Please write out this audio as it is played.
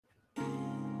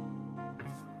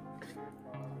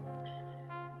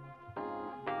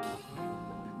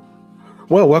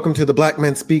Well, welcome to the Black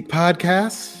Men Speak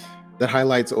podcast that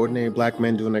highlights ordinary Black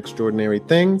men doing extraordinary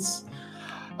things.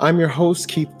 I'm your host,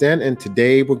 Keith Dent, and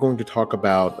today we're going to talk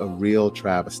about a real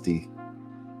travesty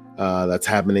that's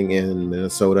happening in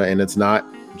Minnesota, and it's not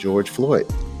George Floyd.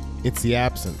 It's the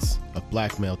absence of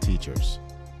Black male teachers.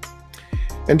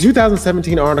 In a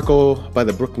 2017 article by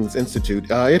the Brookings Institute,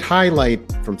 it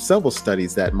highlights from several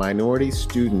studies that minority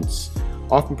students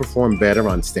often perform better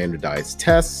on standardized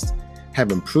tests, have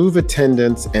improved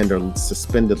attendance, and are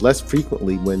suspended less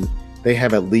frequently when they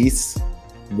have at least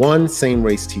one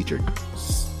same-race teacher.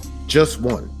 Just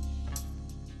one.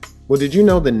 Well, did you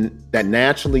know that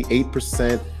naturally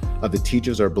 8% of the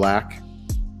teachers are Black?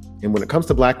 And when it comes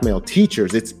to Black male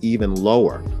teachers, it's even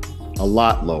lower, a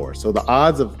lot lower. So the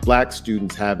odds of Black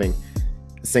students having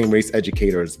the same race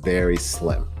educator is very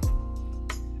slim.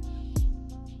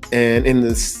 And in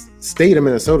the state of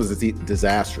Minnesota, it's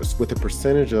disastrous, with a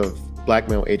percentage of Black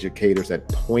male educators at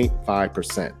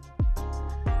 0.5%.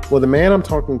 Well, the man I'm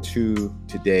talking to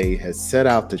today has set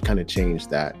out to kind of change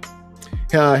that.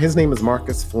 His name is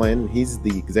Marcus Flynn. He's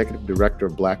the executive director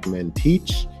of Black Men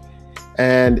Teach,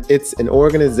 and it's an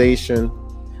organization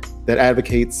that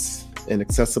advocates an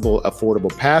accessible,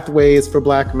 affordable pathways for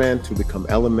Black men to become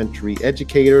elementary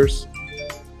educators.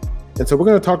 And so we're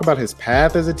going to talk about his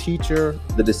path as a teacher.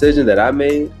 The decision that I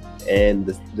made and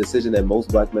the decision that most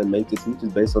Black men make to teach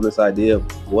is based on this idea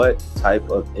of what type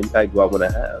of impact do I want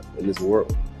to have in this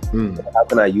world? How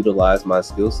can I utilize my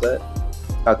skill set?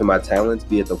 How can my talents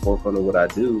be at the forefront of what I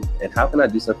do? And how can I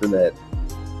do something that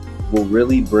will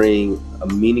really bring a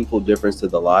meaningful difference to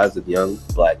the lives of young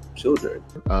Black children?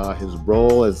 His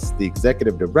role as the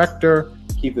executive director.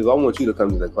 Keith, if I want you to come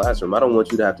to the classroom, I don't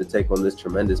want you to have to take on this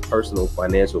tremendous personal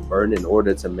financial burden in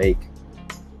order to make,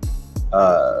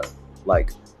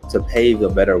 to pave a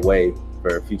better way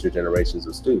for future generations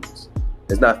of students.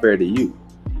 It's not fair to you.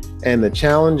 And the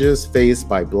challenges faced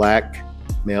by Black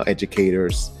male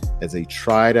educators as they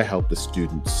try to help the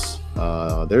students.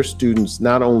 Their students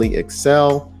not only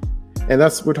excel, and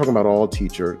we're talking about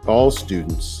all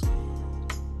students,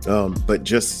 but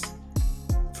just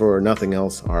for nothing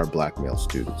else, are Black male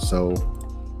students. So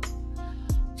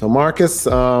Marcus,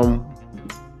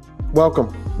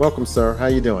 welcome, sir. How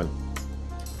you doing?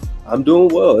 I'm doing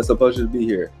well. It's a pleasure to be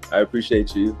here. I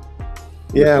appreciate you.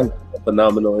 Yeah, a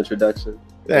phenomenal introduction.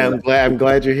 Yeah, I'm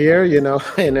glad you're here.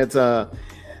 And it's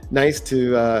nice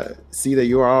to see that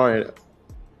you are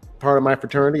part of my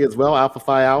fraternity as well, Alpha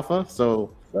Phi Alpha.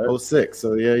 So right. 06.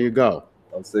 So there you go.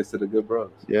 06 to the good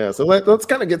bros. Yeah. So let's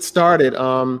kind of get started.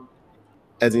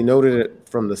 As you noted it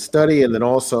from the study, and then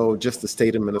also just the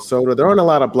state of Minnesota, there aren't a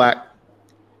lot of Black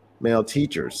male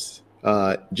teachers,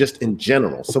 just in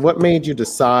general. So what made you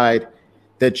decide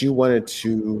that you wanted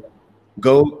to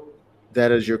go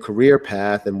that as your career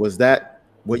path, and was that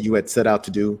what you had set out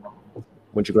to do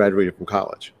when you graduated from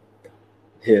college?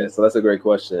 Yeah, so that's a great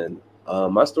question.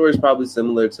 My story is probably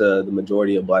similar to the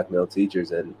majority of Black male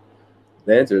teachers, and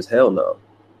the answer is hell no.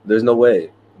 There's no way.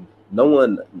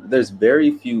 There's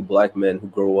very few Black men who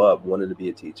grow up wanting to be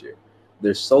a teacher.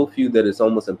 There's so few that it's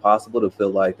almost impossible to feel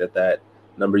like that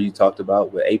number you talked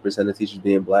about, with 8% of teachers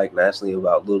being Black nationally,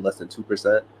 about a little less than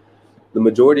 2%. The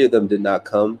majority of them did not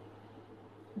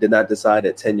decide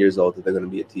at 10 years old that they're going to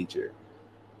be a teacher.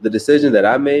 The decision that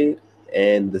I made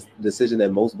and the decision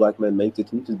that most Black men make to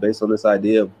teach is based on this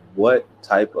idea of what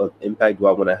type of impact do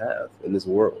I want to have in this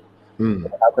world?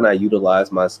 How can I utilize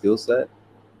my skill set?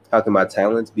 How can my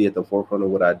talents be at the forefront of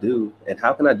what I do? And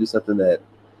how can I do something that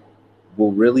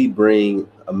will really bring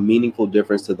a meaningful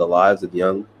difference to the lives of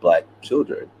young Black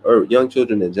children, or young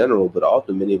children in general, but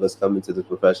often many of us come into this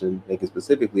profession thinking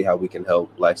specifically how we can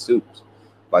help Black students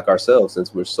like ourselves,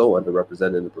 since we're so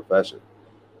underrepresented in the profession.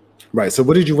 Right. So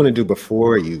what did you want to do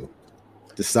before you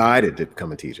decided to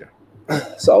become a teacher?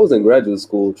 So I was in graduate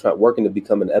school working to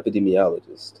become an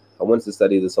epidemiologist. I wanted to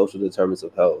study the social determinants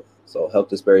of health, so health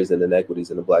disparities and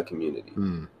inequities in the Black community.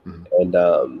 And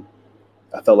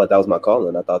I felt like that was my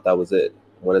calling. I thought that was it.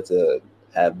 I wanted to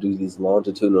do these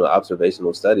longitudinal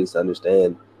observational studies to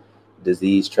understand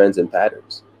disease trends and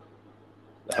patterns.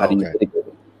 How do you mitigate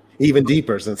them? Even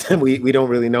deeper, since we don't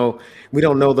really know, we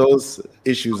don't know those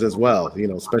issues as well,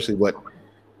 especially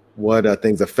what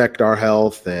things affect our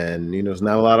health. And, there's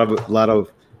not a lot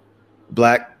of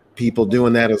Black people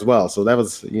doing that as well. So that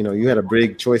was, you had a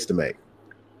big choice to make.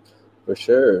 For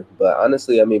sure. But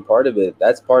honestly,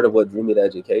 that's part of what drew me to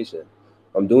education.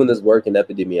 I'm doing this work in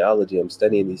epidemiology. I'm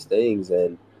studying these things,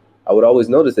 and I would always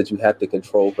notice that you have to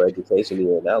control for education in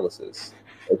your analysis.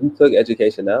 If you took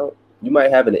education out, you might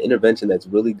have an intervention that's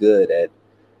really good at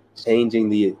changing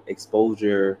the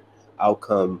exposure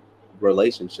outcome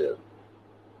relationship.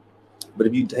 But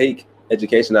if you take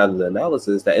education out of the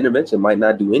analysis, that intervention might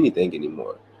not do anything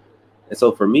anymore. And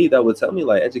so for me, that would tell me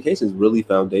like education is really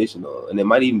foundational, and it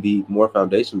might even be more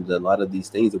foundational than a lot of these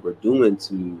things that we're doing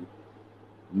to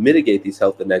mitigate these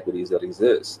health inequities that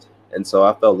exist. And so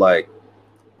I felt like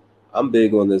I'm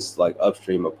big on this like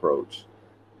upstream approach.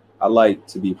 I like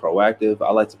to be proactive.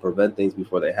 I like to prevent things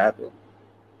before they happen.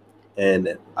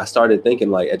 And I started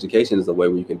thinking like education is the way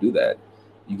where you can do that.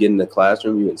 You get in the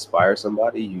classroom, you inspire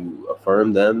somebody, you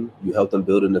affirm them, you help them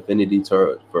build an affinity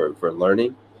for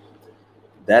learning.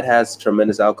 That has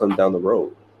tremendous outcomes down the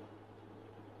road.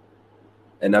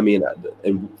 And I mean,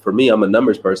 and for me, I'm a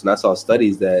numbers person. I saw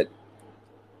studies that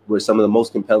were some of the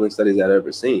most compelling studies I'd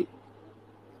ever seen.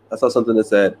 I saw something that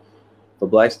said if a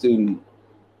Black student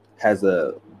has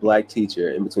a Black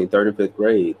teacher in between third and fifth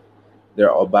grade, they're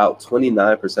about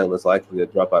 29% less likely to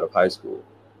drop out of high school.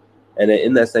 And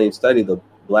in that same study, the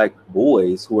Black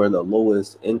boys who are in the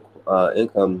lowest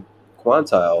income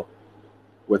quintile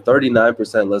were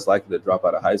 39% less likely to drop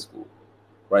out of high school.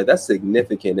 Right? That's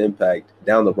significant impact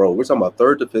down the road. We're talking about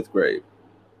third to fifth grade.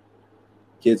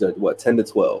 Kids are 10 to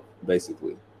 12,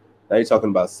 basically. Now you're talking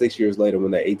about 6 years later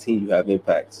when they're 18, you have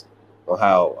impacts on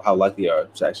how likely they are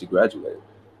to actually graduate.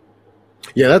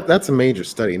 Yeah, that's a major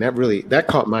study, and that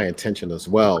caught my attention as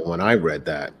well when I read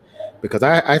that, because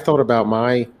I thought about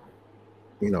my,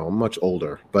 I'm much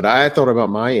older, but I thought about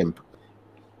my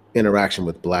interaction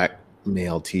with Black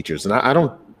male teachers, and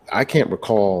I can't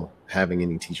recall having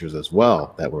any teachers as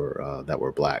well that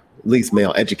were Black, at least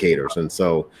male educators, and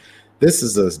so this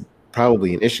is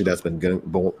probably an issue that's been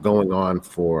going on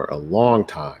for a long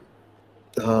time.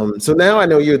 So now I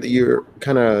know you're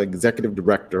kind of executive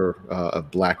director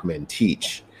of Black Men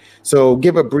Teach. So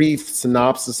give a brief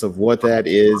synopsis of what that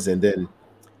is, and then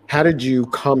how did you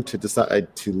come to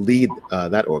decide to lead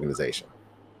that organization?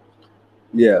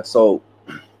 Yeah, so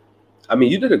I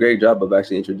mean, you did a great job of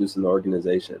actually introducing the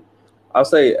organization. I'll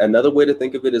say another way to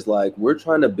think of it is like we're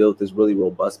trying to build this really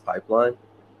robust pipeline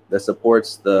that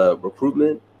supports the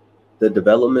recruitment, the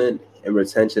development, and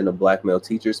retention of Black male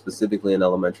teachers, specifically in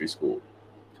elementary school.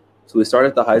 So we start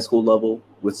at the high school level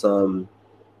with some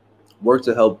work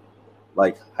to help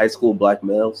like high school Black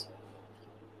males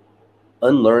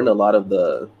unlearn a lot of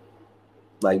the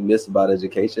like myths about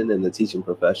education and the teaching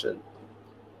profession,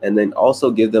 and then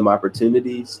also give them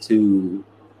opportunities to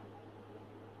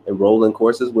enroll in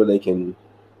courses where they can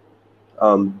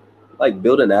like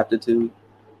build an aptitude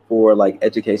for like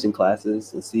education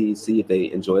classes and see if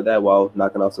they enjoy that while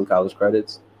knocking off some college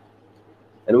credits.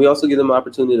 And we also give them an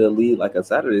opportunity to lead like a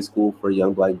Saturday school for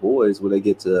young Black boys where they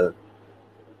get to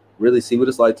really see what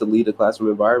it's like to lead a classroom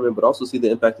environment, but also see the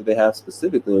impact that they have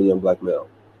specifically on young Black male.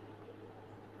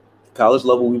 College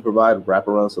level, we provide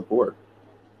wraparound support.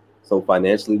 So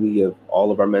financially, we give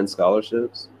all of our men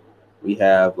scholarships. We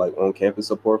have like on-campus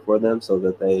support for them so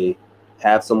that they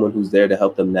have someone who's there to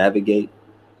help them navigate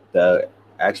the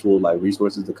actual like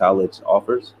resources the college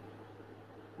offers.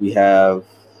 We have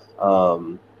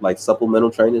like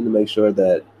supplemental training to make sure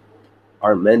that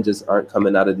our men just aren't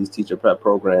coming out of these teacher prep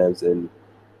programs and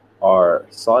are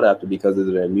sought after because of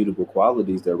their immutable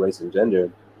qualities, their race and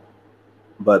gender,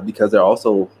 but because they're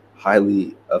also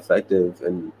highly effective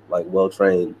and like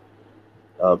well-trained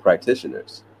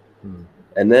practitioners.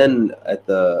 And then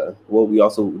we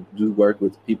also do work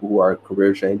with people who are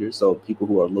career changers. So people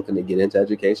who are looking to get into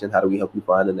education, how do we help you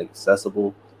find an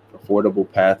accessible,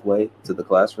 affordable pathway to the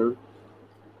classroom?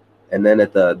 And then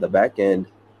at the back end,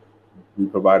 we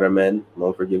provide our men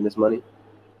loan forgiveness money.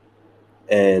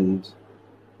 And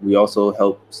we also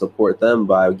help support them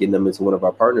by getting them into one of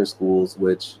our partner schools,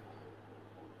 which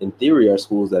in theory are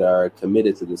schools that are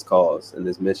committed to this cause and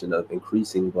this mission of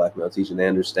increasing Black male teaching. They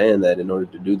understand that in order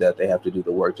to do that, they have to do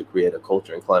the work to create a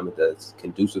culture and climate that's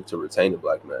conducive to retaining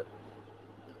Black men.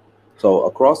 So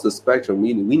across the spectrum,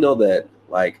 we know that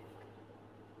like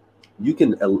you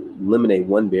can eliminate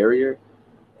one barrier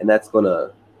and that's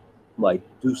gonna like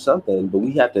do something, but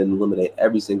we have to eliminate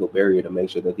every single barrier to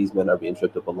make sure that these men are being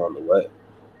tripped up along the way.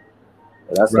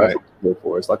 And that's right. What we're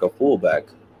for. It's like a fullback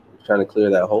trying to clear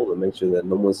that hole and make sure that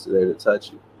no one's there to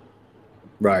touch you.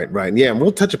 Right. Yeah, and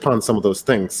we'll touch upon some of those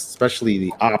things, especially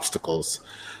the obstacles.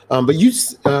 But you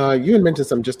had mentioned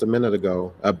some just a minute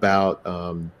ago about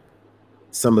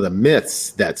some of the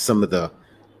myths that some of the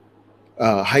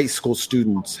high school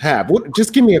students have.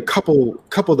 Just give me a couple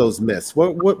of those myths.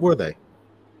 What were they?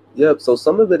 Yep. So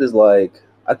some of it is like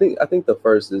I think the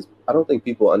first is I don't think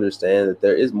people understand that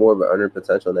there is more of an earner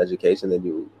potential in education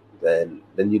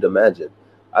than you'd imagine.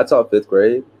 I taught fifth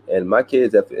grade, and my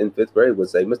kids in fifth grade would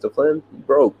say, "Mr. Flynn, you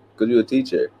broke because you're a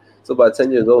teacher." So by 10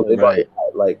 years old, they bought a house.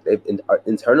 like they've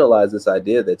internalized this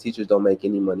idea that teachers don't make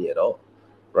any money at all,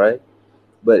 right?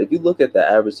 But if you look at the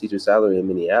average teacher salary in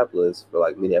Minneapolis, for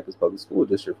like Minneapolis Public School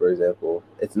District, for example,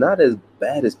 it's not as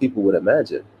bad as people would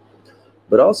imagine.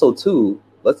 But also, too,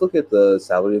 let's look at the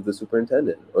salary of the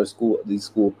superintendent or these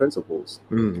school principals.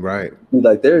 Right.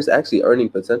 Like, there's actually earning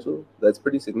potential that's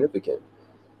pretty significant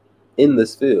in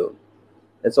this field.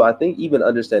 And so I think even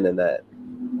understanding that,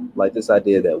 like this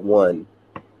idea that one,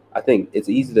 I think it's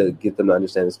easy to get them to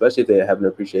understand, especially if they have an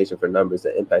appreciation for numbers,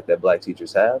 the impact that Black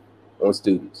teachers have on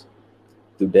students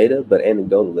through data, but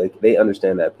anecdotally, they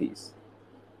understand that piece.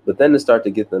 But then to start to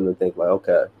get them to think like,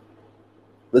 okay,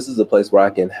 this is a place where I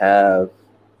can have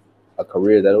a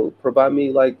career that will provide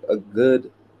me like a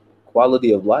good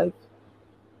quality of life.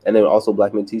 And then also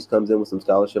Black Men Teach comes in with some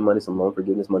scholarship money, some loan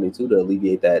forgiveness money too, to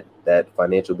alleviate that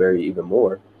financial barrier even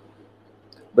more.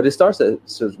 But it starts to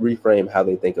reframe how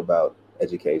they think about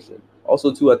education.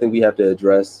 Also too, I think we have to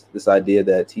address this idea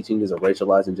that teaching is a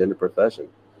racialized and gender profession.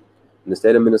 In the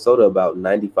state of Minnesota, about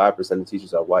 95% of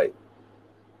teachers are white.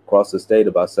 Across the state,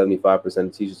 about 75%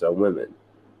 of teachers are women.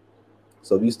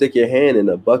 So if you stick your hand in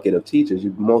a bucket of teachers,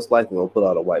 you're most likely going to pull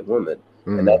out a white woman.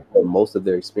 And that's what most of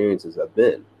their experiences have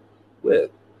been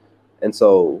with. And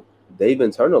so they've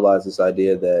internalized this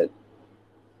idea that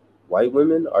white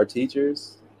women are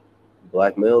teachers,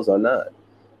 Black males are not.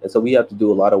 And so we have to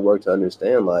do a lot of work to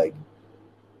understand, like,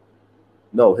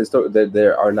 no,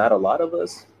 there are not a lot of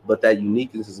us, but that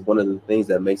uniqueness is one of the things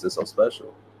that makes us so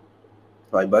special.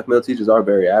 Like, Black male teachers are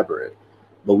very aberrant,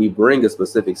 but we bring a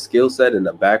specific skill set and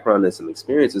a background and some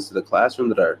experiences to the classroom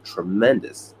that are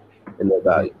tremendous in their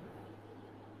value.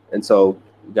 And so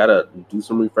we got to do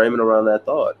some reframing around that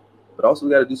thought, but also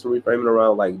we got to do some reframing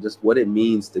around like just what it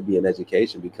means to be in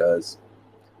education, because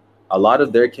a lot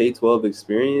of their K-12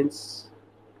 experience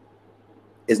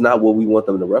is not what we want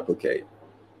them to replicate.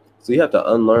 So you have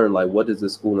to unlearn, like, what does the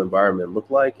school environment look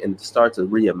like, and start to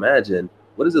reimagine,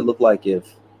 what does it look like if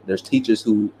there's teachers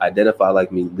who identify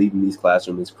like me, leaving these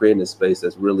classrooms, creating a space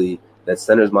that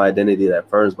centers my identity, that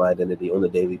affirms my identity on a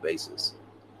daily basis.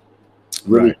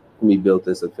 Really, we built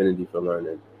this affinity for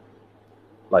learning.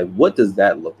 Like, what does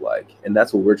that look like? And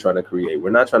that's what we're trying to create. We're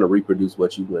not trying to reproduce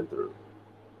what you went through.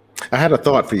 I had a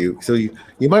thought for you. So you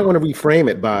might want to reframe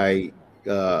it by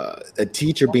a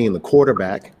teacher being the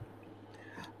quarterback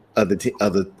of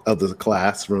the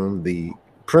classroom, the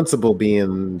principal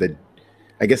being the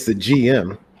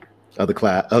GM of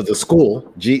the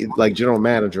school, like general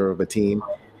manager of a team,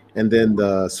 and then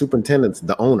the superintendent's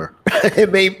the owner.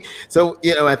 So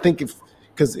I think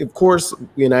because of course,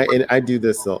 I do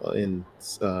this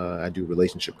I do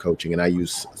relationship coaching, and I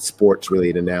use sports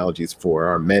related analogies for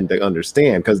our men to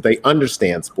understand, because they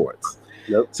understand sports.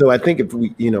 Yep. So I think if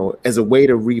we, as a way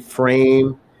to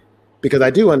reframe, because I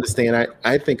do understand,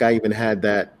 I think I even had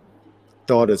that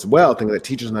thought as well, thinking that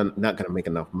teachers are not going to make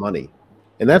enough money.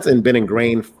 And that's been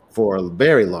ingrained for a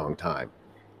very long time.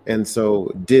 And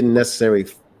so didn't necessarily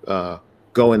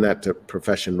go in that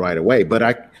profession right away. But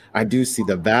I do see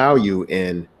the value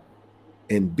in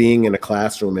being in a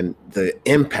classroom and the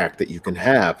impact that you can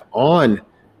have on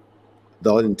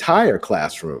the entire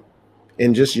classroom,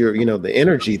 and just the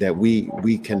energy that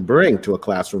we can bring to a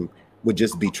classroom would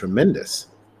just be tremendous.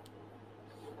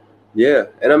 Yeah.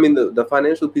 And I mean, the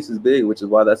financial piece is big, which is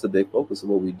why that's a big focus of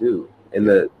what we do. And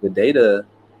the data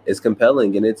is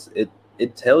compelling, and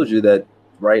it tells you that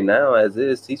right now, as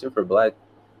is, teaching for Black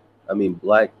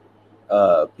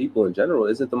people in general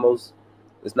it's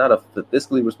not a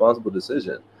fiscally responsible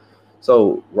decision.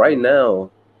 So right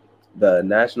now, the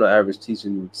national average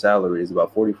teaching salary is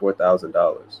about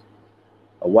 $44,000.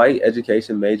 A white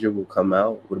education major will come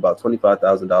out with about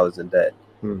 $25,000 in debt.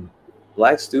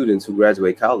 Black students who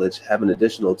graduate college have an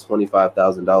additional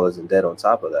 $25,000 in debt on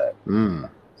top of that.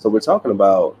 So we're talking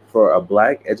about, for a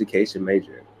Black education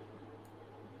major,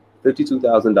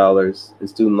 $52,000 in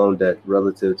student loan debt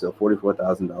relative to a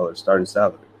 $44,000 starting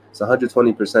salary. It's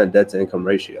 120% debt to income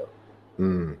ratio.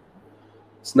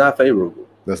 It's not favorable.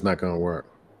 That's not going to work.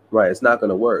 Right. It's not going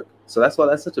to work. So that's why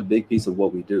that's such a big piece of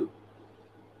what we do.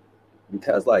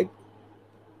 Because, like,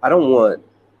 I want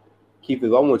you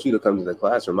to come to the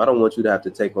classroom, I don't want you to have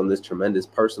to take on this tremendous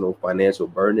personal financial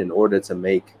burden in order to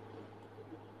make,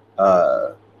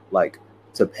 to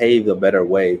pave a better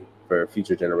way for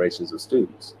future generations of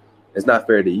students. It's not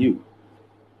fair to you.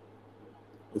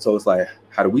 And so it's like,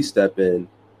 how do we step in,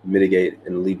 mitigate,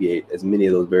 and alleviate as many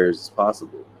of those barriers as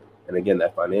possible? And again,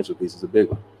 that financial piece is a big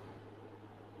one.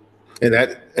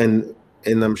 And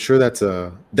I'm sure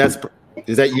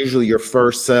is that usually your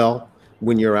first sell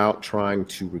when you're out trying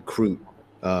to recruit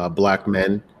Black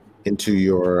men into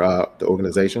your the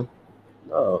organization?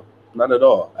 No, Not at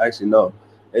all. Actually, no.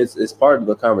 It's part of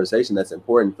a conversation that's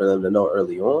important for them to know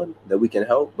early on that we can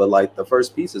help. But like the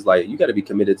first piece is like you got to be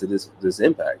committed to this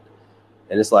impact,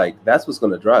 and it's like that's what's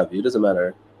going to drive you. It doesn't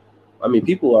matter. I mean,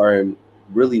 people are in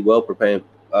really well prepared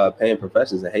paying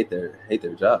professions and hate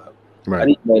their job. I Right.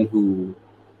 need men who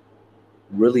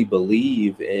really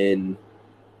believe in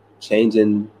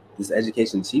changing this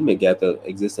education achievement gap that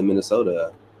exists in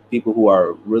Minnesota. People who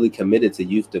are really committed to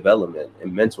youth development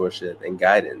and mentorship and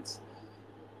guidance.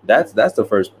 That's the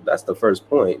first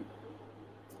point.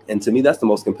 And to me, that's the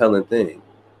most compelling thing.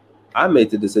 I made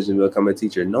the decision to become a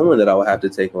teacher knowing that I would have to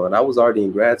take on. I was already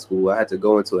in grad school. I had to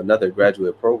go into another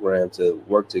graduate program to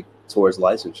work towards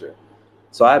licensure.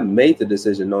 So I made the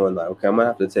decision knowing like, okay, I'm gonna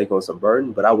have to take on some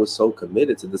burden, but I was so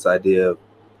committed to this idea of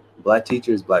Black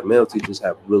teachers, Black male teachers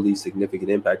have really significant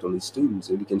impact on these students,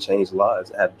 and we can change lives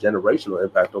and have generational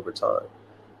impact over time.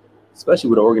 Especially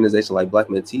with an organization like Black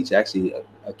Men Teach actually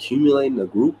accumulating a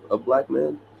group of Black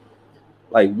men,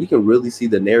 like we can really see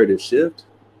the narrative shift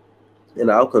and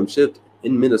the outcome shift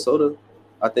in Minnesota,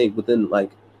 I think within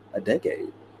like a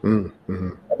decade. Mm-hmm.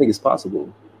 I think it's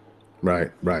possible.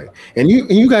 Right, right. And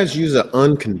you guys use an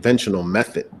unconventional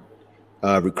method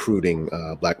recruiting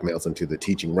Black males into the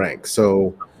teaching ranks.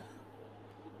 So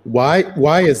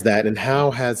why is that, and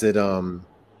how has it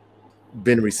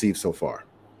been received so far?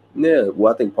 Yeah,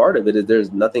 well, I think part of it is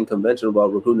there's nothing conventional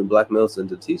about recruiting Black males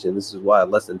into teaching. This is why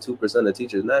less than 2% of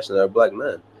teachers nationally are Black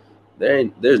men.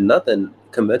 There's nothing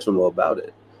conventional about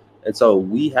it. And so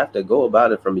we have to go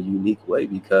about it from a unique way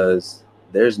because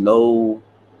there's no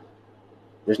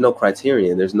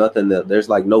criterion. There's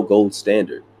like no gold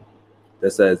standard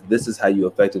that says this is how you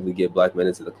effectively get Black men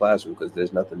into the classroom because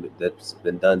there's nothing that's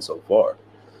been done so far.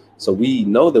 So we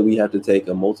know that we have to take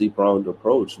a multi-pronged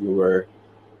approach when we're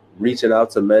reaching out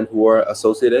to men who are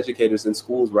associate educators in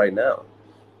schools right now.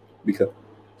 Because,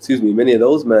 many of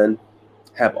those men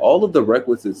have all of the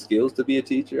requisite skills to be a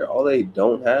teacher. All they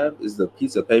don't have is the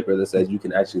piece of paper that says you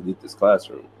can actually lead this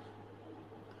classroom.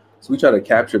 So we try to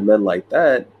capture men like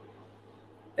that.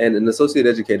 And an associate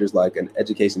educator is like an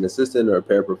education assistant or a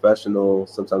paraprofessional.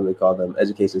 Sometimes they call them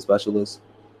education specialists,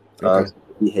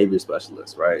 behavior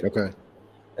specialists, right? Okay.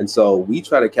 And so we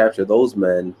try to capture those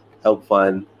men, help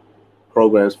find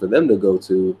programs for them to go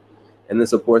to, and then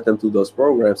support them through those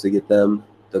programs to get them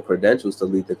the credentials to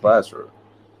lead the classroom.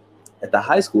 At the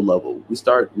high school level, we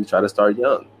try to start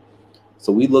young.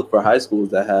 So we look for high schools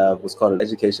that have what's called an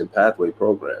education pathway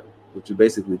program, which are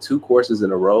basically 2 courses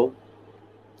in a row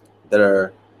that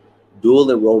are dual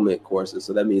enrollment courses.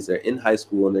 So that means they're in high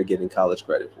school and they're getting college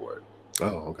credit for it.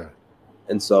 Oh, okay.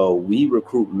 And so we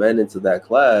recruit men into that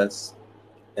class,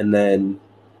 and then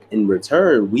in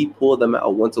return, we pull them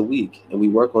out once a week and we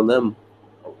work on them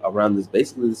around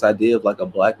this idea of like a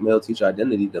Black male teacher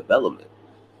identity development.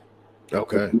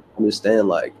 Okay. Understand,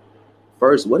 like,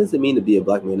 first, what does it mean to be a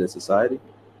Black man in society?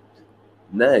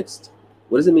 Next,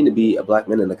 what does it mean to be a Black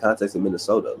man in the context of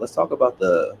Minnesota? Let's talk about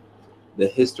the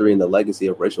history and the legacy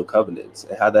of racial covenants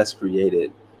and how that's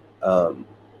created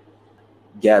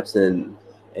gaps in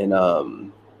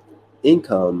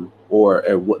income or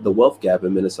the wealth gap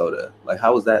in Minnesota. Like,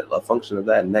 how is that a function of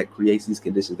that? And that creates these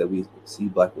conditions that we see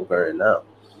Black people are in now.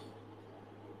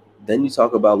 Then you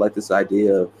talk about like this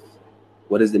idea of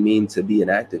what does it mean to be an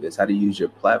activist? How do you use your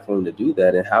platform to do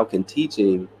that? And how can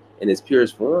teaching in its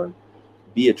purest form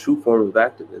be a true form of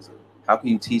activism? How can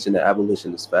you teach in an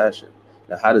abolitionist fashion?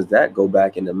 Now, how does that go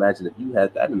back and imagine if you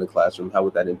had that in the classroom, how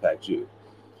would that impact you?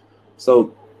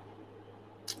 So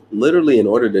literally, in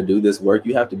order to do this work,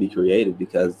 you have to be creative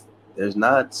because there's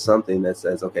not something that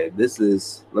says, okay,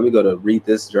 let me go to read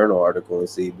this journal article and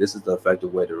see this is the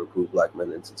effective way to recruit Black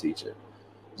men into teaching.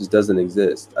 It just doesn't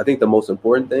exist. I think the most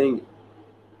important thing,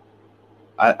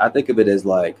 I think of it as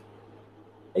like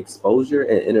exposure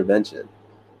and intervention.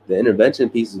 The intervention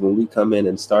piece is when we come in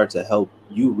and start to help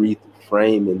you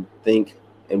reframe and think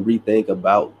and rethink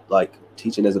about like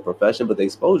teaching as a profession. But the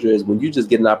exposure is when you just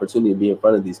get an opportunity to be in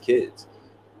front of these kids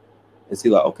and see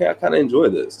like, okay, I kind of enjoy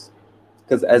this.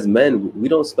 Because as men, we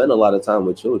don't spend a lot of time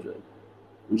with children.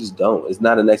 We just don't. It's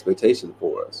not an expectation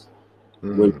for us.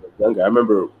 When we're younger, I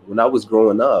remember when I was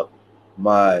growing up,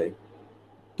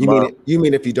 You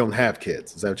mean if you don't have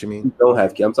kids? Is that what you mean? Don't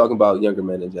have kids. I'm talking about younger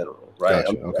men in general, right?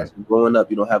 Gotcha. Okay. Growing up,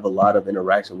 you don't have a lot of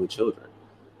interaction with children,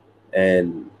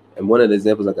 and one of the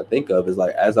examples I can think of is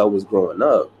like as I was growing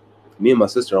up, me and my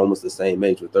sister are almost the same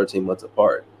age. We're 13 months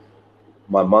apart.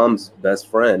 My mom's best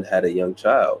friend had a young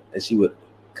child, and she would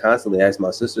constantly ask my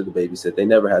sister to babysit. They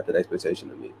never had that expectation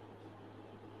of me.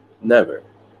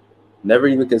 Never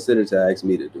even considered to ask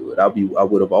me to do it. I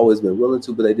would have always been willing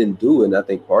to, but they didn't do it. And I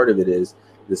think part of it is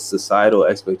this societal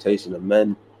expectation of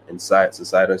men and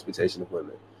societal expectation of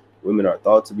women. Women are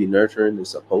thought to be nurturing. They're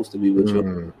supposed to be with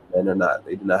children. Men are not.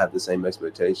 They do not have the same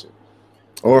expectation.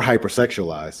 Or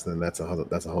hypersexualized, then that's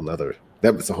a whole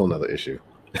nother issue.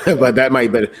 But that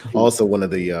might be also one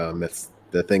of the myths,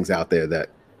 the things out there that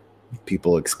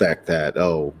people expect that,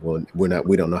 oh, well,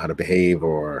 we don't know how to behave,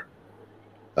 or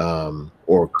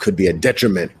could be a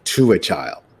detriment to a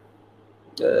child.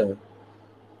 Yeah.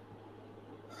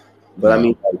 But I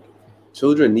mean, like,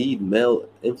 children need male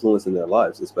influence in their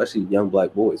lives, especially young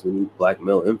black boys. We need black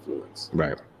male influence.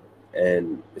 Right.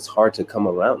 And it's hard to come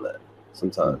around that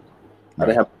sometimes. I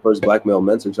didn't have the first black male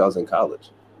mentor until I was in college.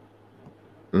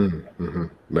 Mm-hmm.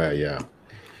 Right, yeah.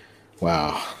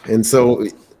 Wow. And so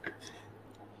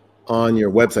on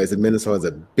your website, it said Minnesota has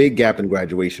a big gap in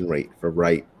graduation rate for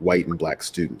white and black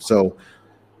students. So,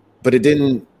 but it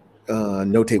didn't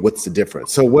notate what's the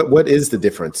difference. So what is the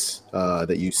difference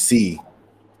that you see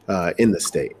in the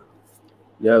state?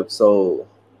 Yep. So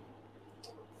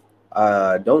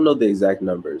I don't know the exact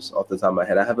numbers off the top of my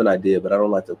head. I have an idea, but I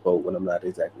don't like to quote when I'm not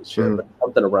exactly sure. But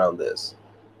something around this.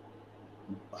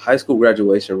 High school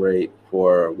graduation rate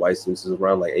for white students is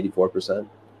around like 84%.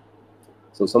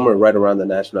 So somewhere right around the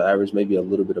national average, maybe a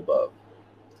little bit above.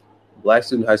 Black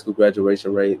student high school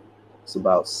graduation rate is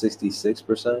about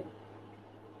 66%,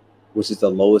 which is the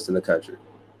lowest in the country.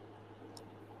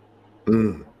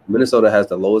 Minnesota has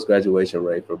the lowest graduation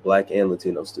rate for black and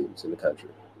Latino students in the country.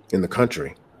 In the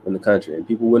country, and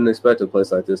people wouldn't expect a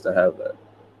place like this to have that.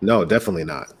 No, definitely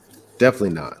not.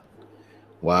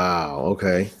 Wow.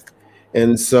 Okay.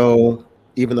 And so,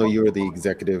 even though you were the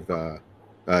executive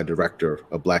director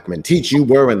of Black Men Teach, you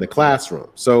were in the classroom.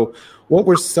 So, what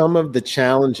were some of the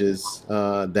challenges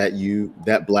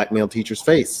that black male teachers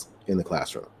face in the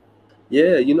classroom?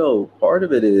 Yeah, part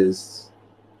of it is,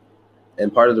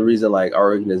 and part of the reason like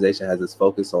our organization has its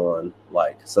focus on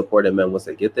like supporting men once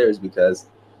they get there is because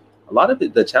a lot of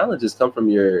the challenges come from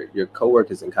your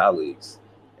coworkers and colleagues.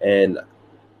 And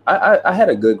I had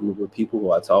a good group of people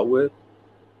who I taught with,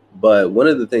 but one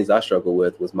of the things I struggled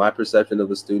with was my perception of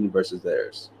a student versus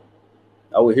theirs.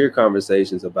 I would hear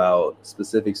conversations about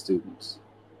specific students,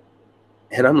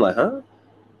 and I'm like, huh?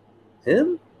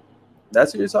 Him?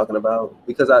 That's what you're talking about?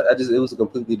 Because it was a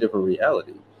completely different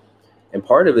reality. And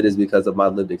part of it is because of my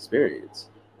lived experience.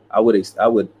 I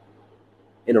would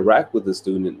interact with the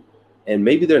student, and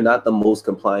maybe they're not the most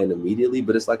compliant immediately,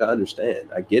 but it's like, I understand,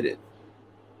 I get it.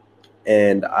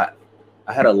 And I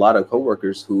had a lot of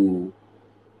coworkers who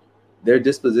their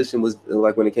disposition was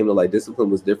like, when it came to like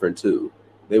discipline, was different too.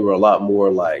 They were a lot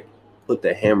more like put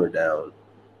the hammer down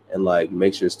and like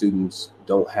make sure students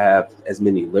don't have as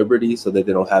many liberties so that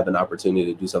they don't have an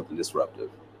opportunity to do something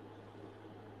disruptive.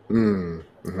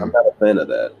 Mm-hmm. I'm not a fan of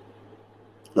that.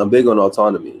 I'm big on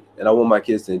autonomy, and I want my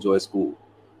kids to enjoy school.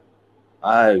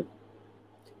 I'm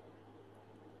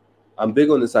big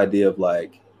on this idea of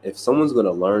like, if someone's going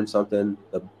to learn something,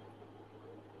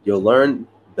 you'll learn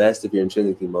best if you're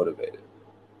intrinsically motivated.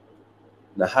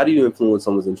 Now, how do you influence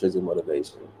someone's intrinsic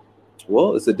motivation?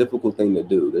 Well, it's a difficult thing to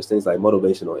do. There's things like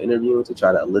motivational interviewing to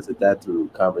try to elicit that through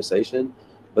conversation,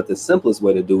 but the simplest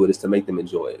way to do it is to make them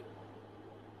enjoy it.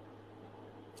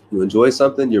 You enjoy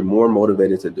something, you're more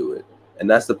motivated to do it. And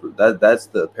that's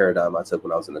the paradigm I took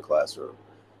when I was in the classroom.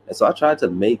 And so I tried to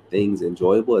make things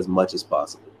enjoyable as much as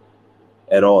possible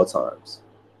at all times.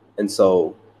 And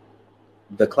so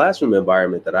the classroom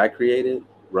environment that I created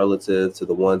relative to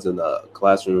the ones in the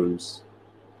classrooms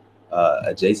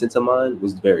adjacent to mine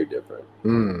was very different.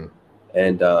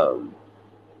 And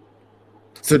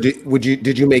so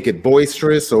did you make it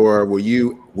boisterous, or were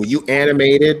you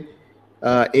animated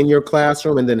in your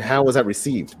classroom? And then how was that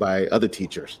received by other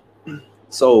teachers?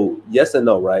 So yes and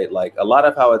no, right? Like a lot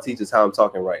of how I teach is how I'm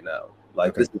talking right now.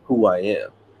 Like, This is who I am.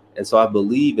 And so I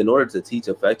believe in order to teach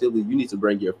effectively, you need to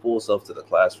bring your full self to the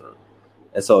classroom.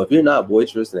 And so if you're not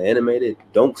boisterous and animated,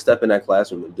 don't step in that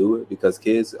classroom and do it, because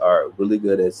kids are really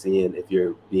good at seeing if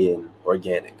you're being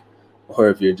organic or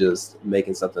if you're just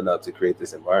making something up to create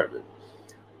this environment.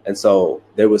 And so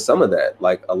there was some of that,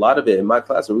 like a lot of it in my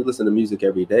classroom. We listen to music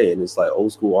every day, and it's like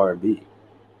old school R&B,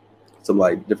 some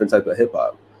like different type of hip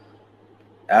hop,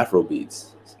 Afro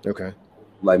beats. Okay.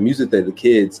 Like music that the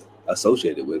kids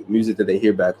associated with, music that they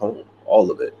hear back home,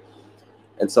 all of it.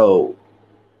 And so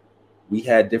we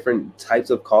had different types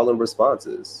of call and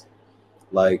responses.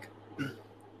 Like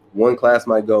one class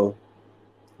might go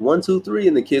 1, 2, 3,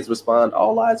 and the kids respond,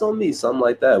 all eyes on me, something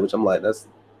like that, which I'm like, that's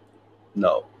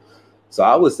no. So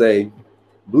I would say,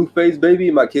 Blueface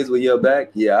baby, my kids would yell back,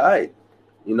 yeah, all right.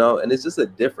 And it's just a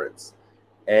difference.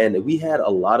 And we had a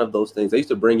lot of those things. I used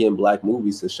to bring in black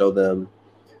movies to show them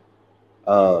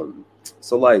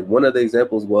So like one of the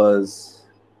examples was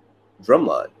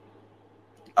Drumline.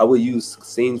 I would use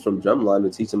scenes from Drumline to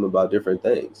teach them about different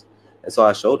things. And so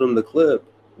I showed them the clip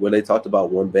where they talked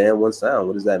about one band, one sound.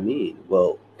 What does that mean?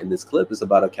 Well, in this clip, it's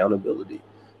about accountability.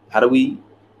 How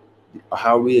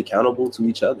are we accountable to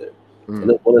each other? And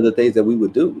that's one of the things that we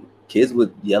would do. Kids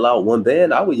would yell out one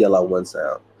band, I would yell out one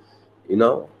sound,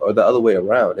 or the other way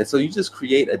around. And so you just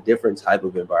create a different type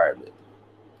of environment.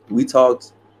 We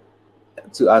talked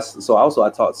to us. So also I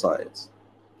taught science,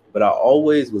 but I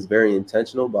always was very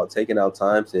intentional about taking out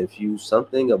time to infuse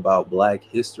something about Black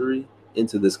history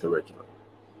into this curriculum.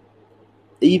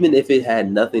 Even if it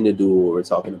had nothing to do with what we're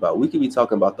talking about, we could be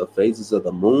talking about the phases of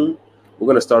the moon. We're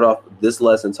going to start off this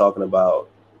lesson talking about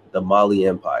the Mali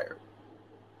Empire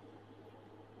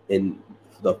in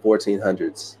the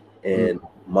 1400s and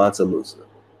Mansa Musa.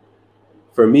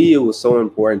 For me, it was so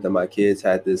important that my kids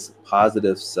had this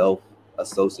positive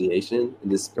self-association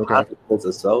and this positive sense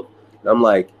of self. And I'm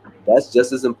like, that's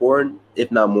just as important,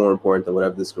 if not more important than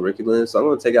whatever this curriculum is. So I'm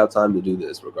going to take out time to do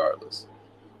this regardless.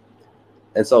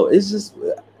 And so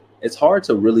it's hard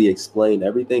to really explain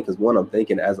everything because one, I'm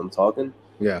thinking as I'm talking.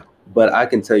 Yeah. But I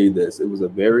can tell you this, it was a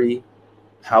very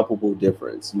palpable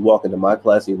difference. You walk into my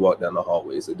class and you walk down the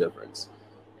hallway, it's a difference.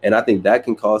 And I think that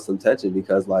can cause some tension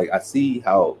because like I see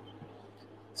how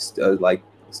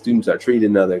students are treated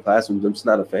in other classrooms. I'm just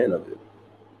not a fan of it.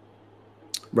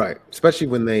 Right. Especially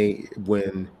when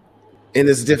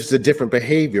it's a different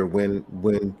behavior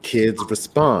when kids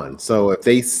respond. So if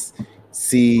they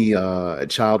see a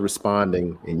child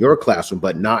responding in your classroom,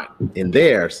 but not in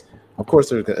theirs, of course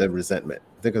there's a resentment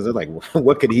because they're like,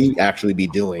 what could he actually be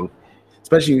doing?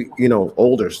 Especially,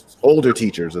 older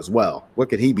teachers as well. What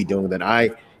could he be doing that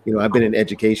I've been in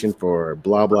education for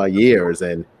blah, blah years.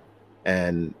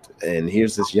 And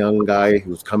here's this young guy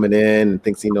who's coming in and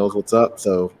thinks he knows what's up.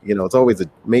 So, it's always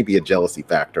maybe a jealousy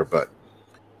factor, but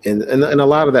and a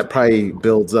lot of that probably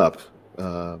builds up,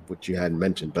 which you hadn't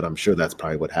mentioned, but I'm sure that's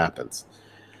probably what happens.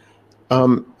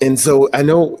 And so I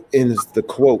know in the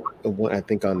quote, I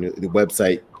think on the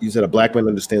website, you said a Black man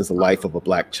understands the life of a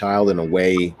Black child in a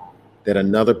way that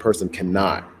another person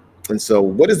cannot. And so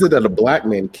what is it that a Black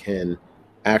man can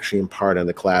actually impart in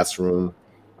the classroom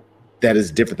that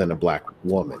is different than a Black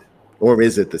woman? Or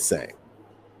is it the same?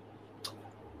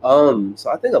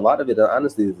 So I think a lot of it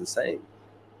honestly is the same,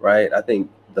 right? I think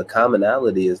the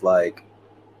commonality is like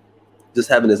just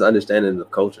having this understanding of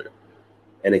culture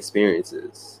and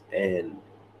experiences, and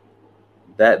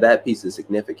that piece is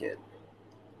significant.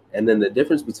 And then the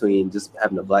difference between just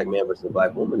having a Black man versus a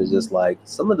Black woman is just like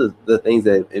some of the things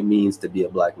that it means to be a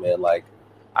Black man. Like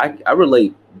I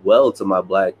relate well to my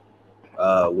Black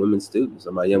women students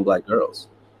or my young Black girls.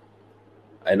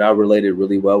 And I related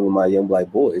really well with my young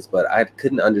Black boys, but I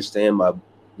couldn't understand my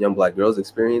young Black girls'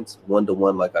 experience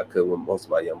one-to-one like I could with most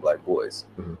of my young Black boys.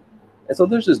 Mm-hmm. And so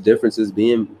there's just differences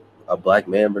being a Black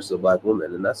man versus a Black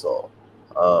woman, and that's all.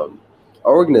 Our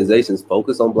organizations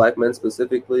focus on Black men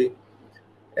specifically,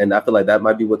 and I feel like that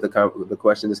might be what the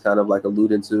question is kind of like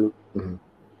alluding to. Mm-hmm.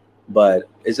 But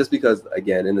it's just because,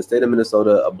 again, in the state of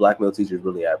Minnesota, a Black male teacher is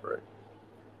really aberrant.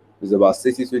 There's about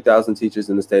 63,000 teachers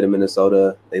in the state of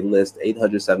Minnesota. They list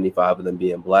 875 of them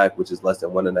being Black, which is less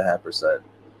than 1.5%.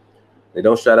 They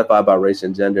don't stratify by race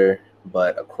and gender,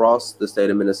 but across the state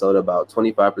of Minnesota, about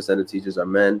 25% of teachers are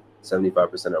men,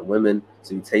 75% are women.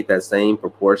 So you take that same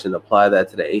proportion, apply that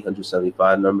to the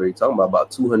 875 number, you're talking about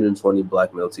 220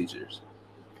 Black male teachers.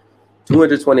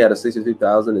 220 out of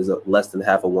 63,000 is less than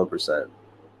half of 1%.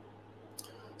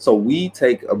 So we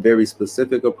take a very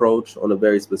specific approach on a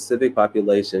very specific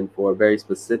population for a very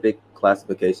specific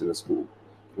classification of school.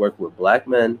 Work with Black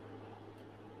men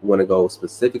who want to go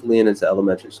specifically into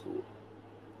elementary school.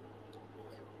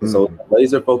 So a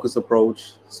laser focused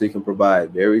approach, so you can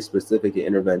provide very specific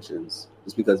interventions,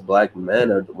 just because Black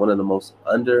men are one of the most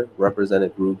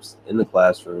underrepresented groups in the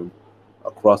classroom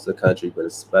across the country, but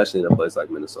especially in a place like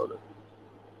Minnesota.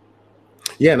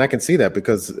 Yeah, and I can see that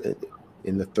because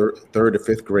in the third to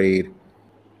fifth grade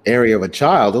area of a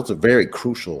child, those are very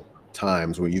crucial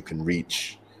times where you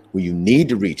need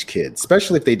to reach kids,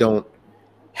 especially if they don't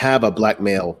have a Black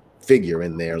male figure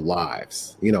in their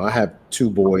lives. I have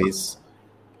two boys.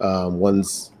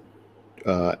 One's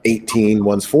 18,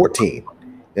 one's 14.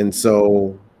 And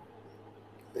so,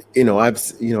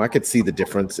 I could see the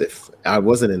difference if I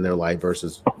wasn't in their life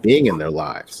versus being in their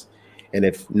lives. And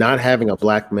if not having a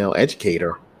Black male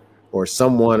educator or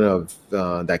someone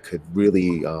that could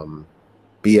really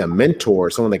be a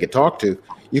mentor, someone they could talk to,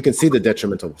 you can see the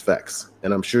detrimental effects.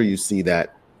 And I'm sure you see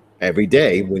that every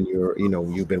day when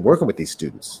you've been working with these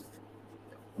students.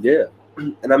 Yeah.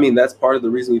 And I mean, that's part of the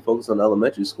reason we focus on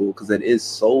elementary school, because it is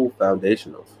so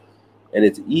foundational. And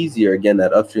it's easier, again,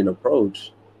 that upstream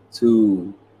approach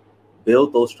to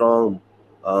build those strong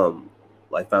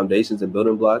like foundations and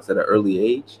building blocks at an early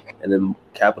age, and then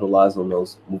capitalize on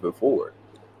those moving forward.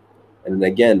 And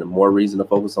again, more reason to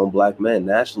focus on Black men.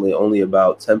 Nationally, only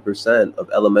about 10% of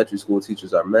elementary school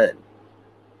teachers are men.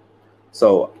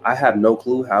 So I have no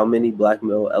clue how many Black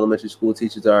male elementary school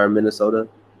teachers are in Minnesota,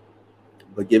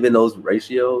 but given those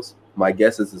ratios, my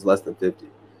guess is it's less than 50.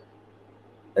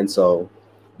 And so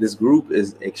this group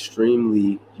is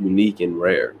extremely unique and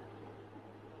rare.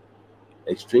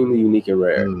 Extremely unique and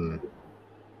rare.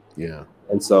 Yeah.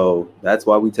 And so that's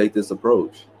why we take this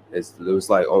approach. It was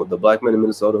like, oh, the Black men in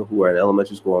Minnesota who are in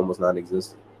elementary school almost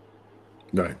non-existent.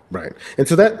 Right. And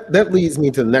so that leads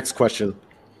me to the next question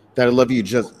that I'd love you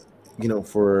just,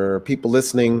 for people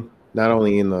listening, not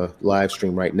only in the live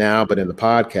stream right now, but in the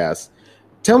podcast,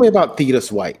 tell me about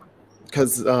Thetis White,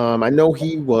 because I know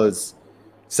he was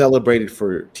celebrated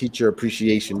for Teacher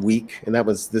Appreciation Week, and that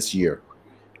was this year.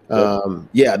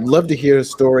 I'd love to hear his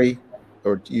story,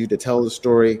 or you to tell the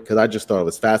story, because I just thought it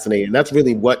was fascinating. And that's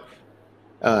really what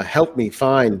helped me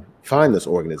find this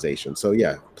organization. So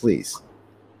yeah, please.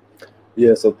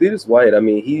 Yeah, so Thetis White, I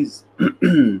mean, he's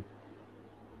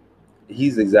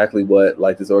he's exactly what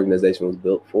like this organization was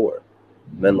built for,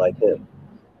 men like him.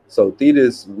 So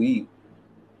Thetis, we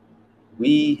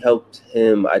helped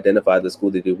him identify the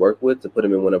school that he worked with to put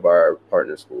him in one of our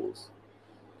partner schools.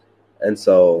 And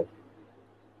so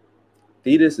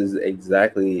Thetis is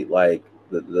exactly like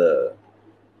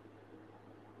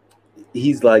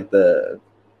he's like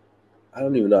I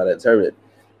don't even know how to term it.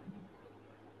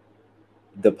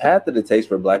 The path that it takes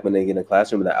for Black men to get in a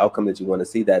classroom and the outcome that you want to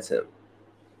see, that's him.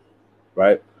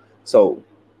 Right? So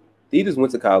Thetis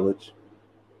went to college,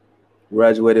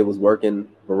 graduated, was working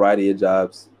a variety of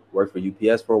jobs, worked for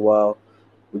UPS for a while,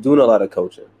 was doing a lot of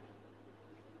coaching.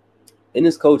 In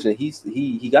his coaching,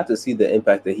 he got to see the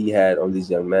impact that he had on these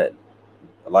young men,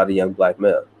 a lot of young Black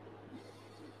men.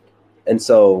 And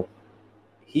so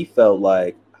he felt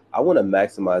like, I want to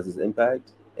maximize his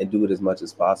impact and do it as much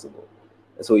as possible.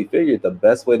 And so he figured the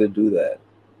best way to do that,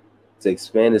 to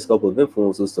expand his scope of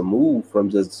influence, was to move from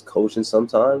just coaching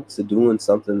sometimes to doing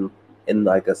something in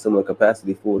like a similar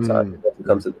capacity full time when it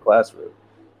comes to the classroom.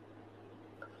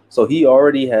 So he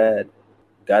already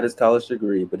got his college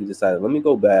degree, but he decided, let me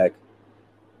go back.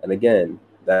 And again,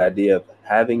 the idea of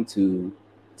having to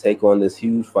take on this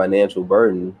huge financial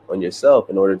burden on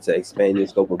yourself in order to expand your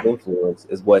scope of influence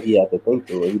is what he had to think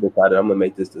through. And he decided, I'm going to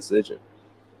make this decision.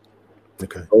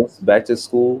 Okay. Goes back to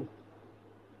school,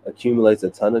 accumulates a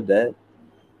ton of debt,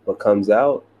 but comes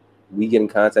out. We get in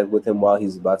contact with him while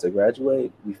he's about to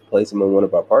graduate. We place him in one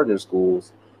of our partner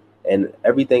schools. And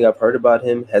everything I've heard about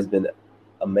him has been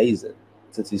amazing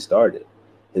since he started.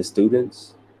 His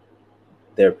students,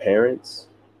 their parents,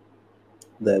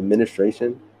 the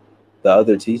administration, the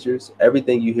other teachers,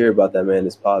 everything you hear about that man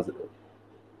is positive.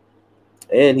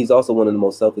 And he's also one of the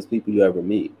most selfless people you ever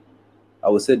meet. I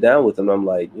would sit down with him. I'm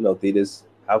like, Thetis,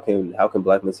 how can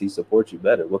Black Men Teach support you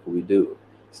better? What can we do?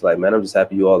 It's like, man, I'm just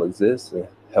happy you all exist and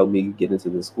help me get into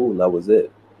this school. And that was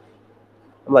it.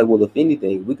 I'm like, well, if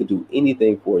anything, we could do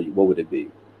anything for you, what would it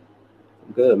be?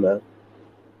 I'm good, man.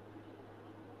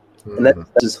 And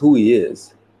that's just who he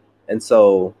is. And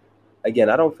so, again,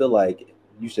 I don't feel like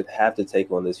you should have to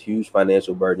take on this huge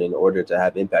financial burden in order to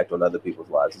have impact on other people's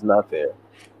lives. It's not fair.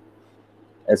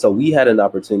 And so we had an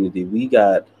opportunity. We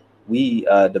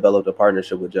developed a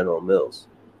partnership with General Mills,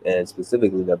 and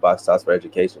specifically their Box Tops for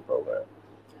Education program.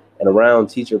 And around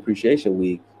Teacher Appreciation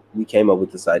Week, we came up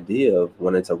with this idea of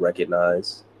wanting to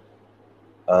recognize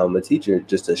a teacher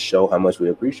just to show how much we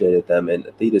appreciated them. And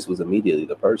Thetis was immediately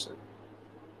the person.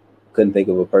 Couldn't think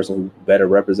of a person who better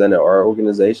represented our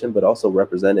organization, but also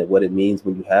represented what it means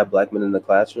when you have Black men in the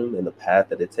classroom and the path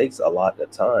that it takes a lot of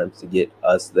time to get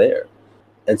us there.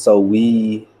 And so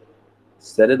we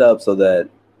set it up so that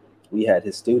we had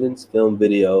his students film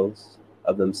videos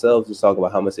of themselves just talking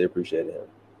about how much they appreciated him.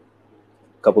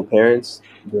 A couple parents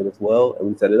did as well, and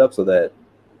we set it up so that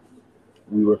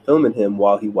we were filming him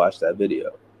while he watched that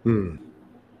video. Moved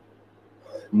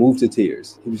to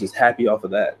tears. He was just happy off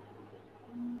of that.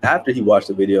 After he watched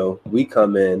the video, we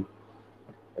come in,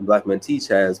 and Black Men Teach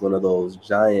has one of those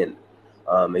giant,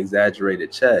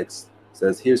 exaggerated checks.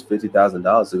 Says, here's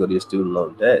 $50,000 to go to your student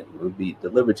loan debt. It will be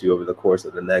delivered to you over the course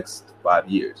of the next 5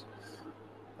 years.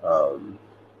 To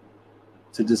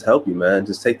just help you, man.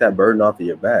 Just take that burden off of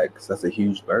your back, because that's a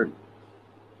huge burden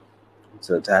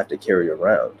to have to carry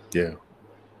around. Yeah.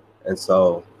 And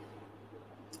so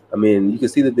I mean, you can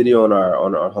see the video on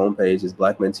our homepage is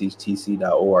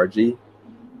blackmenteachtc.org.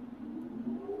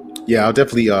 Yeah, I'll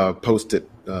definitely post it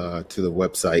to the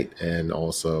website and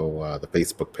also the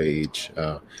Facebook page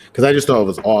because I just thought it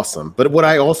was awesome. But what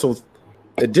I also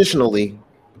additionally,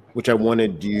 which I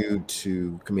wanted you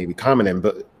to maybe comment on,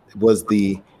 but was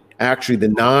the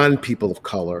non-people of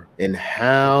color and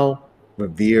how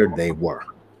revered they were.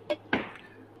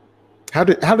 How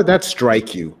did that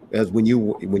strike you as when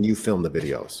you filmed the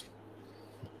videos?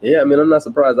 Yeah, I mean, I'm not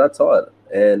surprised. I taught,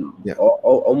 and Yeah.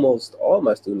 almost all of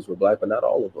my students were Black, but not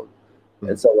all of them. Mm-hmm.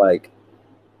 And so, like,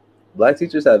 Black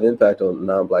teachers have impact on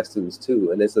non-Black students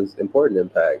too, and it's an important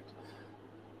impact.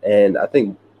 And I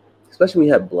think, especially when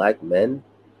you have Black men,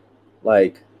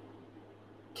 like,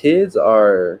 kids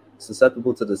are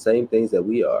susceptible to the same things that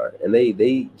we are, and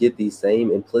they get these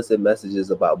same implicit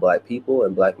messages about Black people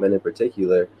and Black men in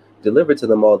particular delivered to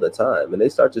them all the time, and they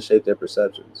start to shape their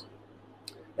perceptions.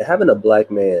 And having a Black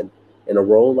man in a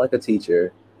role like a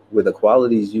teacher, where the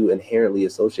qualities you inherently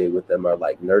associate with them are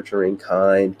like nurturing,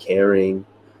 kind, caring,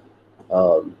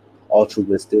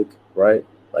 altruistic, right?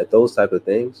 Like those type of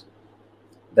things,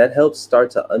 that helps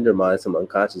start to undermine some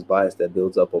unconscious bias that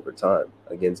builds up over time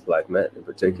against Black men in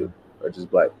particular, or just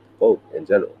Black folk in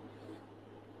general.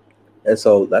 And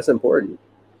so that's important.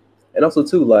 And also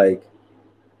too, like,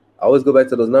 I always go back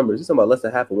to those numbers. You're talking about less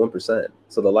than 0.5%.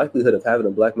 So the likelihood of having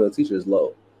a Black male teacher is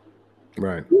low.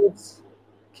 Right.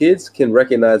 Kids can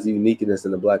recognize the uniqueness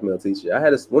in a Black male teacher. I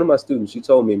had one of my students, she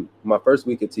told me my first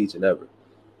week of teaching ever.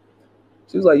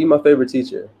 She was like, "You're my favorite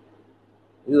teacher."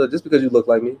 He was like, "Just because you look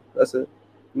like me, that's it.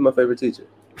 You're my favorite teacher."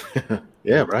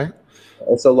 Yeah, right.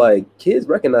 And so, like, kids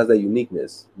recognize that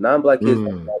uniqueness. Non-Black kids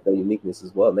recognize that uniqueness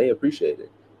as well, and they appreciate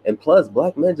it. And plus,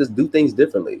 Black men just do things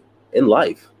differently in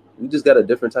life. We just got a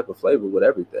different type of flavor with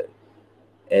everything.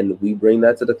 And we bring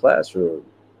that to the classroom,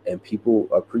 and people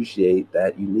appreciate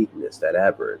that uniqueness, that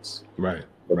aberrance. Right,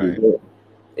 right. And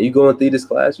you go in theater's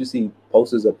class, you see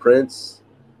posters of Prince,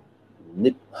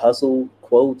 Nip Hustle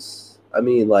quotes. I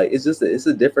mean, like, it's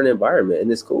a different environment,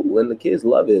 and it's cool, and the kids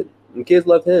love it. And kids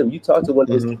love him. You talk to one of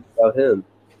those kids about him,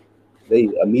 they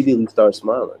immediately start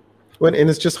smiling. Well, and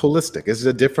it's just holistic.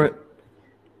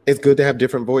 It's good to have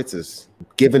different voices,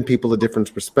 giving people a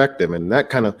different perspective, and that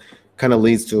kind of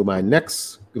leads to my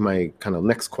next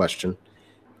question,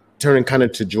 turning kind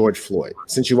of to George Floyd.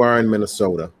 Since you are in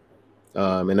Minnesota,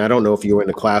 and I don't know if you were in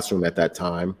the classroom at that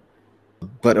time,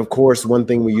 but of course, one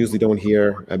thing we usually don't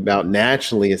hear about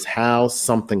nationally is how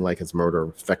something like his murder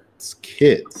affects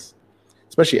kids,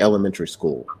 especially elementary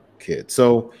school kids.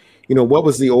 So, what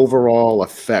was the overall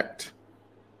effect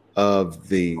of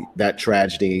that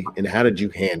tragedy, and how did you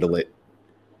handle it?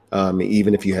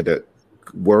 Even if you had to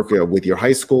work with your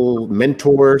high school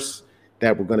mentors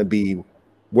that were going to be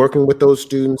working with those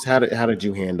students, how did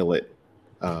you handle it,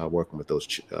 working with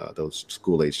those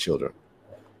school-age children?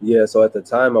 Yeah, so at the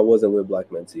time I wasn't with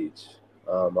Black Men Teach.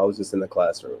 I was just in the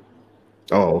classroom.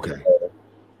 Oh, okay.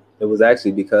 It was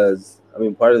actually because,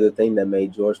 part of the thing that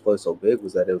made George Floyd so big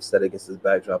was that it was set against this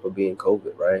backdrop of being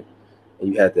COVID, right?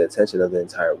 And you had the attention of the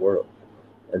entire world.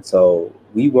 And so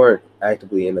we weren't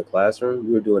actively in the classroom.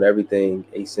 We were doing everything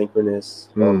asynchronous.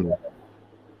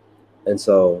 And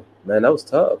so, man, that was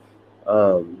tough.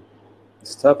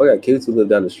 It's tough. I got kids who live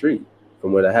down the street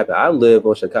from where that happened. I live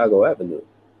on Chicago Avenue,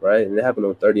 right? And it happened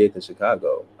on 38th in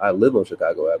Chicago. I live on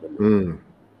Chicago Avenue.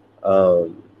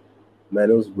 Man,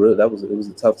 it was real. It was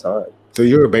a tough time. So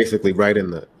you were basically right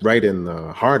in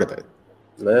the heart of it.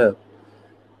 Yeah.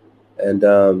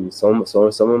 And some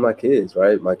of my kids,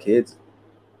 right? My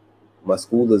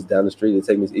school is down the street. It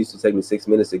used to take me 6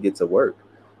 minutes to get to work.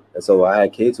 And so I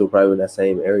had kids who were probably in that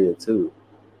same area too,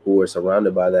 who were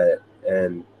surrounded by that.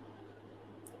 And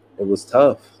it was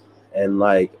tough. And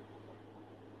like,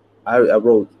 I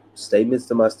wrote statements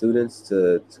to my students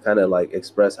to kind of like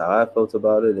express how I felt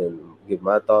about it and give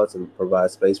my thoughts and provide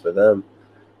space for them.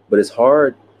 But it's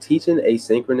hard. Teaching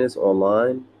asynchronous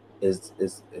online is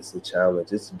a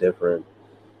challenge. It's different.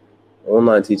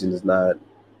 Online teaching is not.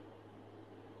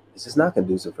 It's just not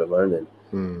conducive for learning.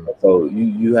 So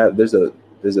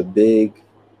there's a big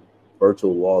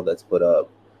virtual wall that's put up,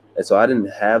 and so I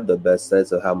didn't have the best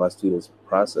sense of how my students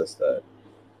process that.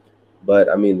 But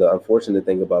the unfortunate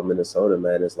thing about Minnesota,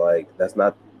 man, is like that's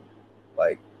not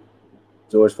like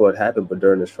George Floyd happened, but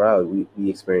during this trial, we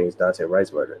experienced Daunte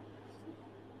Wright's murder,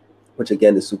 which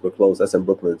again is super close. That's in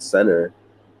Brooklyn Center,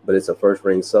 but it's a first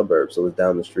ring suburb, so it's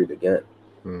down the street again.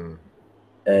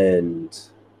 And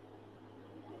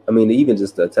even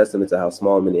just a testament to how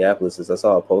small Minneapolis is. I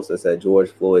saw a post that said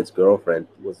George Floyd's girlfriend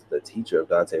was the teacher of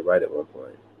Daunte Wright at one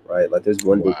point, right? Like there's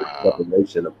one big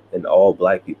population in all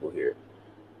Black people here.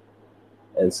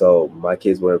 And so my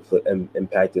kids were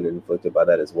impacted and inflicted by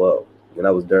that as well. And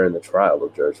that was during the trial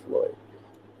of George Floyd.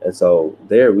 And so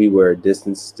there we were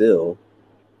distanced still,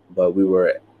 but we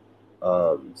were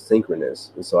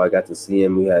synchronous. And so I got to see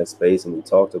him. We had space and we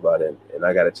talked about it. And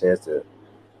I got a chance to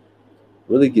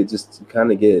really get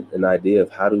an idea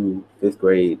of how do fifth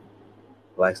grade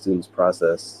Black students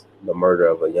process the murder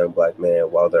of a young Black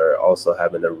man while they're also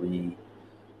having to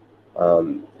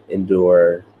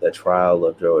endure the trial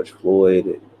of George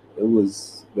Floyd. It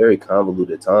was a very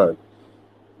convoluted time.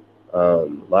 A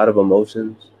lot of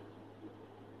emotions.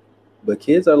 But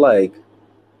kids are like,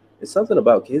 it's something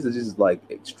about kids that's just like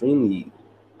extremely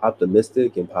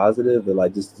optimistic and positive, and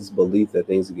like just this belief that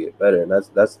things will get better. And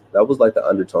that was like the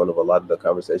undertone of a lot of the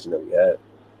conversation that we had.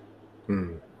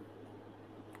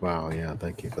 Wow, yeah,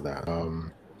 thank you for that.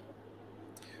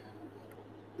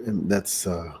 And that's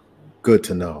good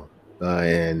to know.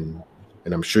 And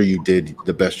I'm sure you did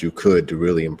the best you could to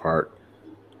really impart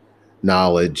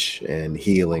knowledge and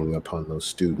healing upon those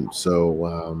students. So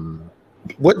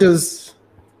what does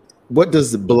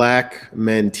Black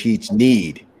Men Teach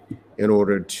need in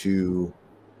order to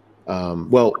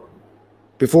well,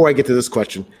 before I get to this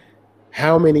question,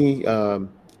 how many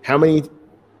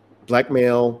Black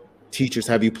male teachers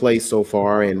have you placed so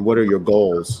far, and what are your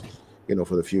goals,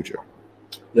 for the future?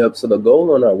 Yep. So the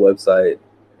goal on our website,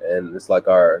 and it's like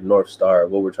our North Star,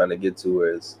 what we're trying to get to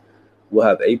is we'll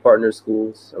have 8 partner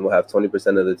schools, and we'll have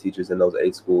 20% of the teachers in those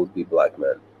 8 schools be Black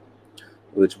men,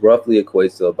 which roughly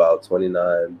equates to about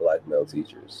 29 Black male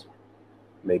teachers,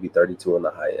 maybe 32 on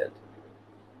the high end.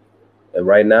 And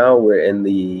right now we're in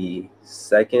the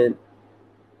second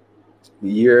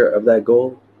year of that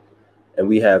goal, and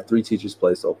we have 3 teachers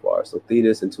placed so far. So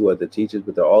Thetis and 2 other teachers,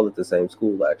 but they're all at the same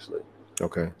school actually.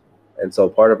 Okay. And so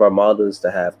part of our model is to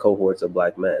have cohorts of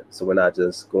Black men. So we're not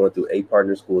just going through 8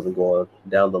 partner schools and going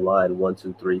down the line 1,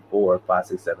 2, 3, 4, 5,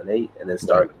 6, 7, 8, and then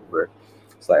start over.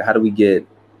 It's like, how do we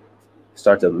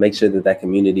start to make sure that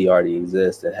community already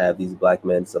exists and have these Black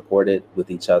men supported with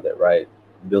each other, right?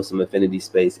 Build some affinity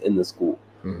space in the school.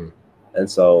 Mm-hmm. And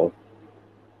so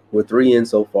we're 3 in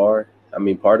so far. I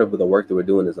mean, part of the work that we're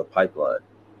doing is a pipeline.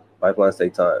 Pipelines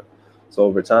take time. So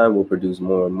over time, we'll produce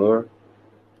more and more.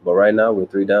 But right now, we're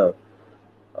 3 down.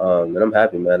 And I'm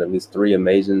happy, man. At least 3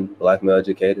 amazing Black male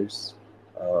educators.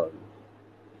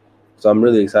 So I'm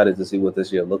really excited to see what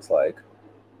this year looks like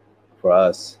for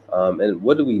us. And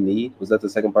what do we need? Was that the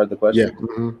second part of the question? Yeah.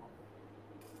 Mm-hmm.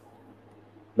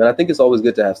 Man, I think it's always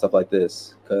good to have stuff like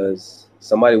this, because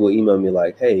somebody will email me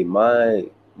like, hey, my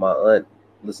aunt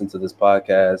listened to this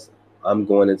podcast. I'm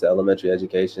going into elementary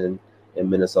education in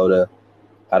Minnesota.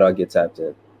 How do I get tapped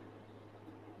in?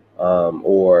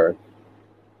 Or,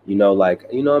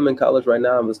 I'm in college right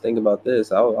now. I was thinking about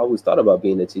this. I always thought about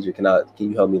being a teacher. Can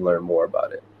you help me learn more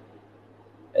about it?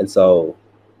 And so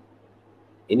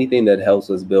anything that helps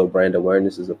us build brand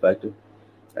awareness is effective.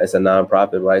 It's a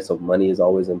nonprofit, right? So money is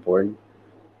always important,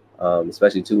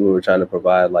 especially too when we're trying to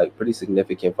provide like pretty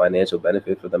significant financial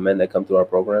benefit for the men that come through our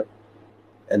program.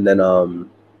 And then,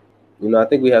 I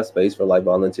think we have space for like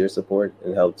volunteer support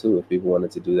and help too if people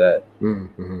wanted to do that.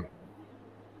 Mm-hmm.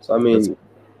 So I mean,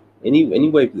 any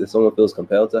way that someone feels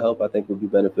compelled to help, I think would be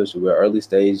beneficial. We're an early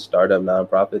stage startup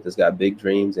nonprofit that's got big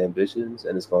dreams, ambitions,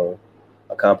 and it's going to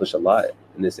accomplish a lot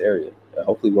in this area. And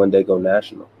hopefully one day go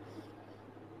national.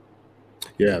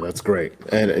 Yeah, that's great.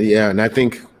 And I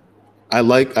think I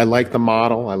like the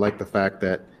model. I like the fact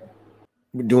that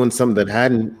we're doing something that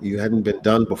hadn't been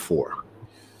done before.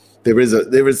 There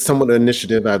is somewhat an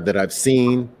initiative that I've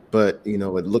seen, but it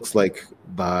looks like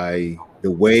by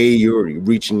the way you're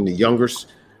reaching the young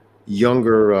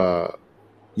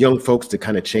folks to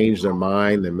kind of change their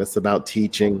mind, their myths about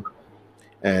teaching,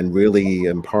 and really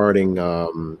imparting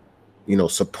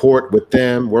support with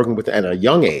them, working with them at a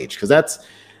young age, because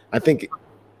I think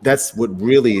that's what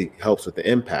really helps with the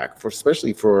impact,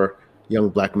 especially for young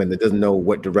Black men that doesn't know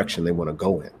what direction they want to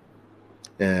go in.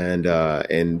 And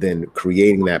then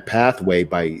creating that pathway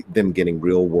by them getting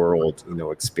real world,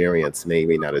 experience,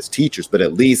 maybe not as teachers, but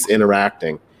at least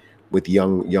interacting with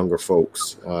younger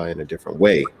folks in a different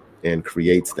way, and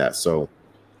creates that. So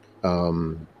I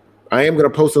am going to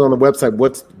post it on the website.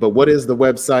 What is the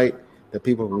website that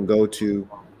people can go to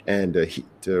and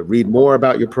to read more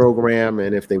about your program,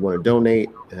 and if they want to donate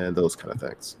and those kind of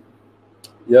things?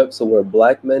 Yep. So we're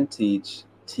Black Men Teach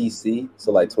TC,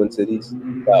 so like Twin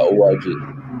Cities.org.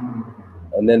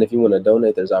 And then if you want to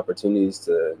donate, there's opportunities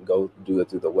to go do it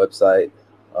through the website.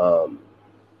 Our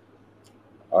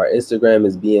Instagram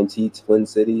is BMT Twin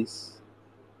Cities.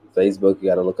 Facebook, you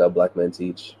got to look up Black Men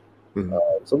Teach. Mm-hmm.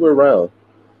 So we're around.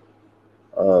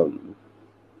 And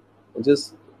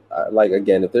just like,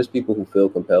 again, if there's people who feel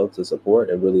compelled to support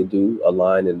and really do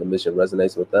align and the mission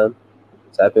resonates with them,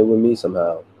 tap in with me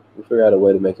somehow. We'll figure out a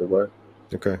way to make it work.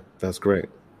 Okay, that's great.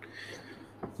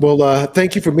 Well,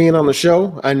 thank you for being on the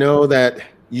show. I know that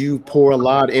you pour a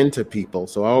lot into people,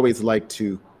 so I always like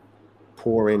to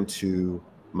pour into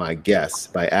my guests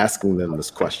by asking them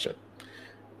this question.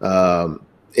 And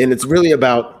it's really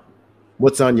about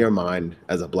what's on your mind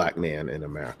as a Black man in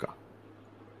America.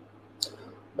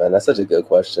 Man, that's such a good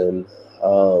question.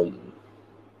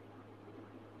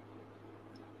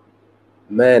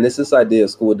 Man, it's this idea of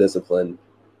school discipline.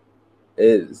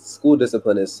 School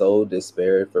discipline is so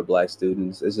disparate for Black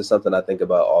students. It's just something I think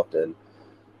about often.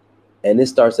 And it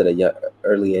starts at a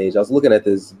early age. I was looking at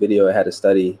this video. It had a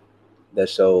study that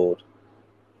showed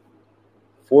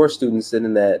 4 students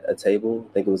sitting at a table.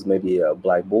 I think it was maybe a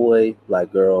Black boy,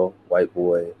 Black girl, white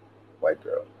boy, white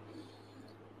girl.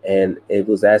 And it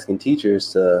was asking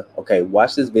teachers to, okay,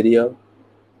 watch this video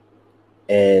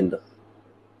and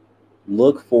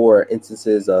look for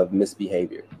instances of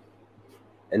misbehavior.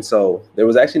 And so there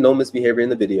was actually no misbehavior in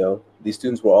the video. These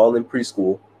students were all in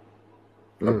preschool.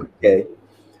 Okay.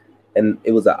 And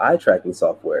it was an eye tracking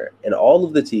software. And all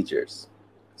of the teachers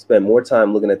spent more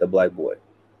time looking at the Black boy.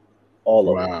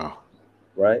 All of them.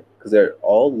 Right? Because they're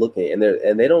all looking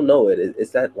and they don't know it.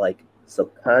 It's that like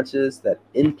subconscious, that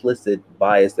implicit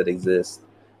bias that exists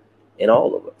in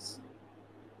all of us.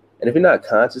 And if you're not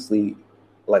consciously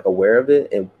like aware of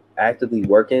it and actively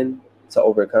working to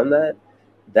overcome that,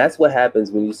 that's what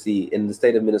happens when you see in the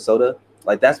state of Minnesota.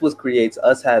 Like, that's what creates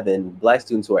us having Black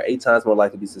students who are 8 times more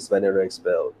likely to be suspended or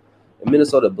expelled. In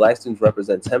Minnesota, Black students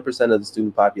represent 10% of the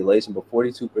student population, but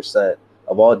 42%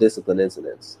 of all discipline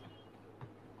incidents.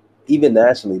 Even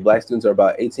nationally, Black students are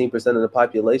about 18% of the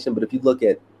population. But if you look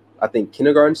at, I think,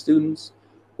 kindergarten students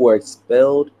who are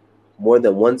expelled more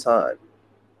than one time,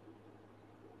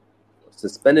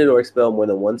 suspended or expelled more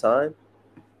than one time,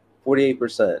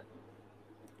 48%.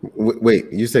 Wait,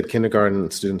 you said kindergarten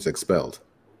students expelled.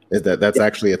 That's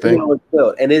actually a thing?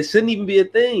 And it shouldn't even be a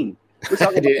thing.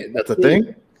 That's a thing?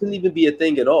 It shouldn't even be a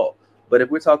thing at all. But if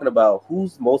we're talking about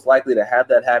who's most likely to have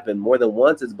that happen more than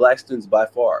once, it's Black students by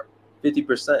far.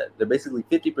 50%. They're basically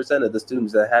 50% of the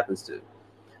students that happens to.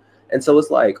 And so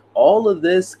it's like all of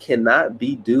this cannot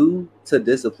be due to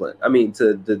discipline. I mean,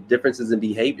 to the differences in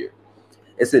behavior.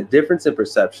 It's a difference in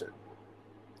perception.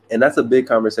 And that's a big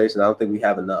conversation. I don't think we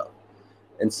have enough.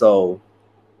 And so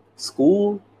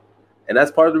school, and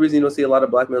that's part of the reason you don't see a lot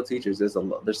of Black male teachers. There's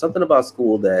something about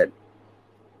school that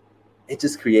it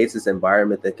just creates this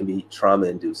environment that can be trauma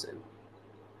inducing.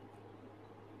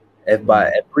 At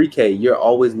pre-K, you're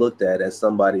always looked at as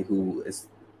somebody who is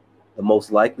the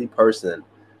most likely person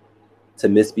to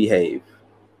misbehave.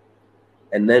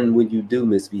 And then when you do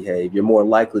misbehave, you're more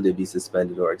likely to be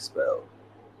suspended or expelled.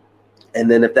 And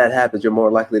then if that happens, you're more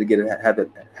likely to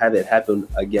have it happen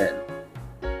again.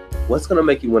 What's going to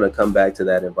make you want to come back to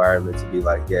that environment to be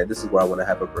like, yeah, this is where I want to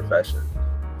have a profession?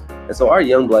 And so our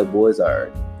young Black boys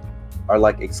are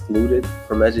like excluded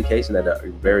from education at a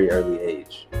very early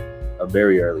age.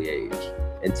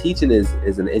 And teaching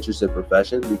is an interesting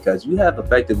profession because you have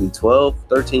effectively 12,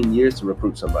 13 years to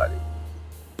recruit somebody.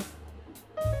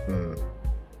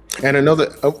 And I know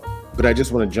that, but I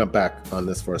just want to jump back on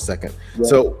this for a second. Yeah.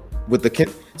 So with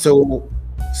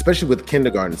especially with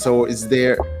kindergarten, so is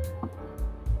there,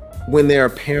 when there are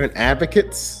parent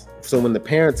advocates, so when the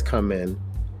parents come in,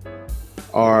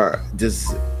 are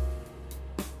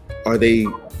they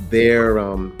their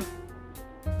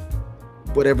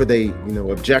whatever they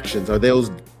objections, are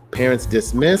those parents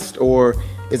dismissed, or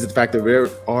is it the fact that there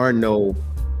are no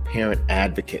parent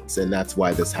advocates and that's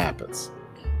why this happens?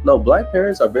 No, Black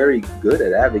parents are very good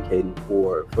at advocating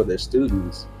for their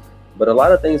students, but a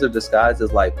lot of things are disguised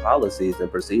as like policies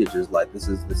and procedures, like this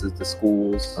is the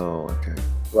schools. Oh, okay.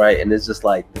 Right, and it's just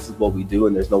like this is what we do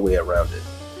and there's no way around it.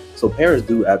 So parents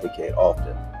do advocate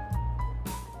often.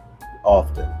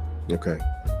 Okay.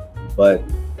 But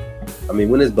I mean,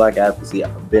 when has Black advocacy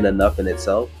been enough in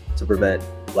itself to prevent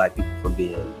Black people from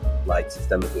being like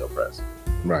systemically oppressed?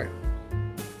 Right.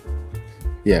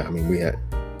 Yeah, I mean, we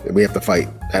have to fight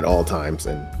at all times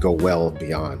and go well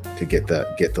beyond to get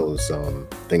those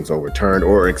things overturned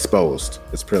or exposed.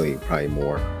 It's probably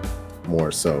more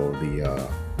so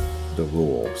the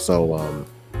rule. So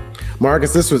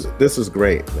Marcus, this was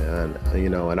great, man.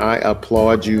 And I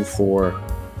applaud you for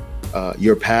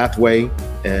your pathway,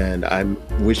 and I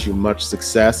wish you much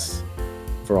success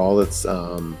for all that's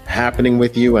happening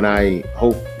with you. And I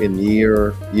hope in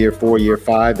year 4, year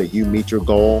 5 that you meet your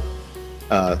goal,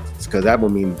 because that will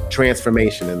mean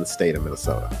transformation in the state of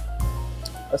Minnesota.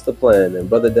 That's the plan. And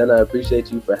Brother Den, I appreciate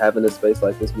you for having a space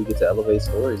like this. We get to elevate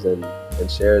stories and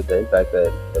share the impact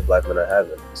that Black men are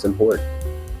having. It's important.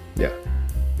 Yeah.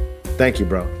 Thank you,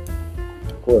 bro.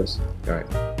 Of course. All right.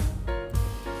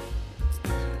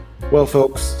 Well,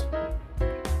 folks,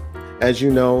 as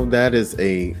you know, that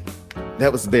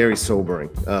was very sobering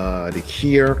to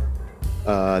hear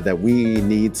that we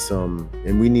need some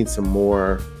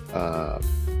more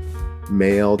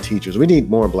male teachers. We need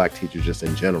more Black teachers just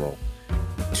in general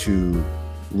to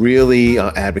really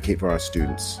advocate for our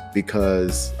students,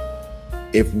 because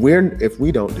if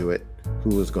we don't do it,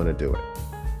 who is going to do it?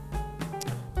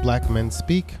 Black Men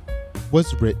Speak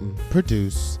was written,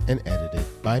 produced, and edited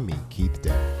by me, Keith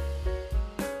Day.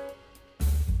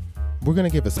 We're going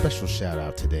to give a special shout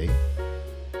out today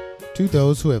to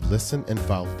those who have listened and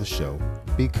followed the show,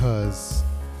 because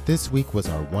this week was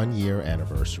our 1-year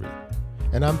anniversary.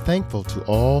 And I'm thankful to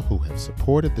all who have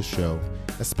supported the show,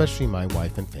 especially my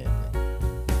wife and family.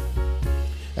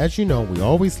 As you know, we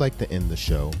always like to end the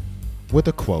show with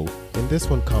a quote, and this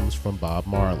one comes from Bob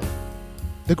Marley.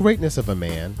 The greatness of a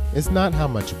man is not how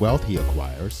much wealth he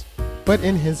acquires, but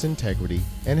in his integrity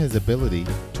and his ability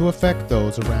to affect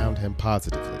those around him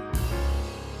positively.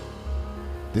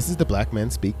 This is the Black Men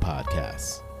Speak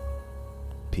podcast.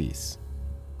 Peace.